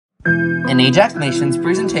An Ajax Nation's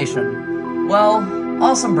presentation. Well,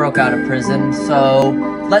 Awesome broke out of prison, so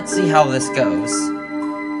let's see how this goes.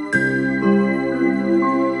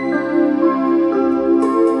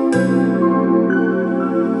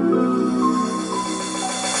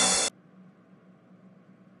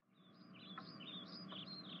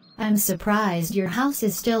 I'm surprised your house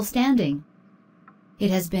is still standing. It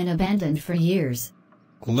has been abandoned for years.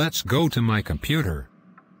 Let's go to my computer.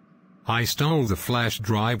 I stole the flash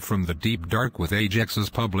drive from the deep dark with Ajax's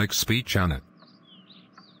public speech on it.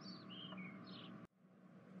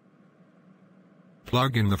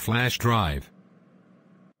 Plug in the flash drive.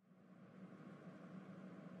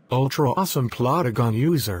 Ultra awesome Plotagon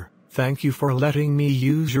user, thank you for letting me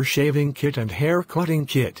use your shaving kit and hair cutting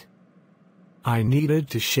kit. I needed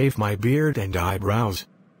to shave my beard and eyebrows.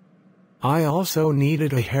 I also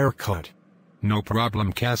needed a haircut. No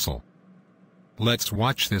problem, Castle. Let's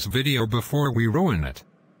watch this video before we ruin it.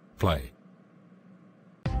 Play.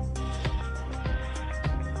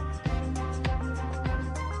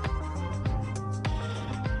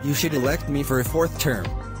 You should elect me for a 4th term.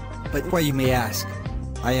 But why, you may ask?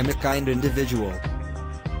 I am a kind individual.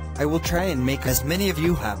 I will try and make as many of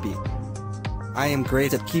you happy. I am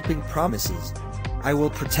great at keeping promises. I will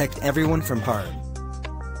protect everyone from harm.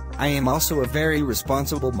 I am also a very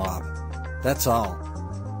responsible mob. That's all.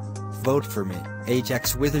 Vote for me,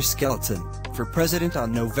 Ajax Wither Skeleton, for president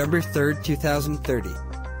on November 3rd, 2030.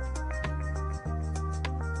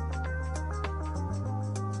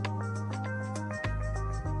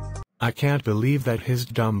 I can't believe that his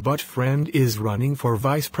dumb butt friend is running for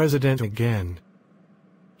vice president again.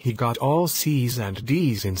 He got all C's and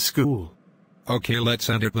D's in school. Okay, let's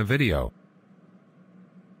edit the video.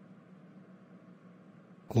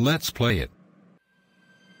 Let's play it.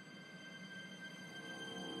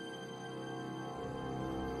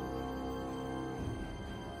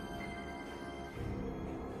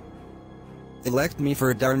 Elect me for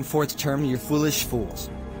a darn 4th term, you foolish fools.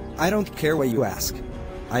 I don't care what you ask.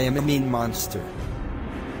 I am a mean monster.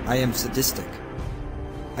 I am sadistic.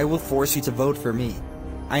 I will force you to vote for me.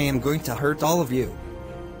 I am going to hurt all of you.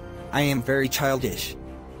 I am very childish.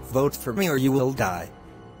 Vote for me or you will die.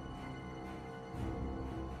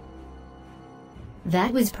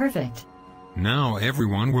 That was perfect. Now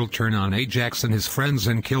everyone will turn on Ajax and his friends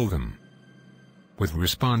and kill them. With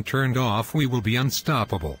respawn turned off, we will be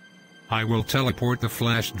unstoppable. I will teleport the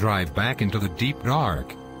flash drive back into the deep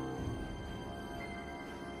dark.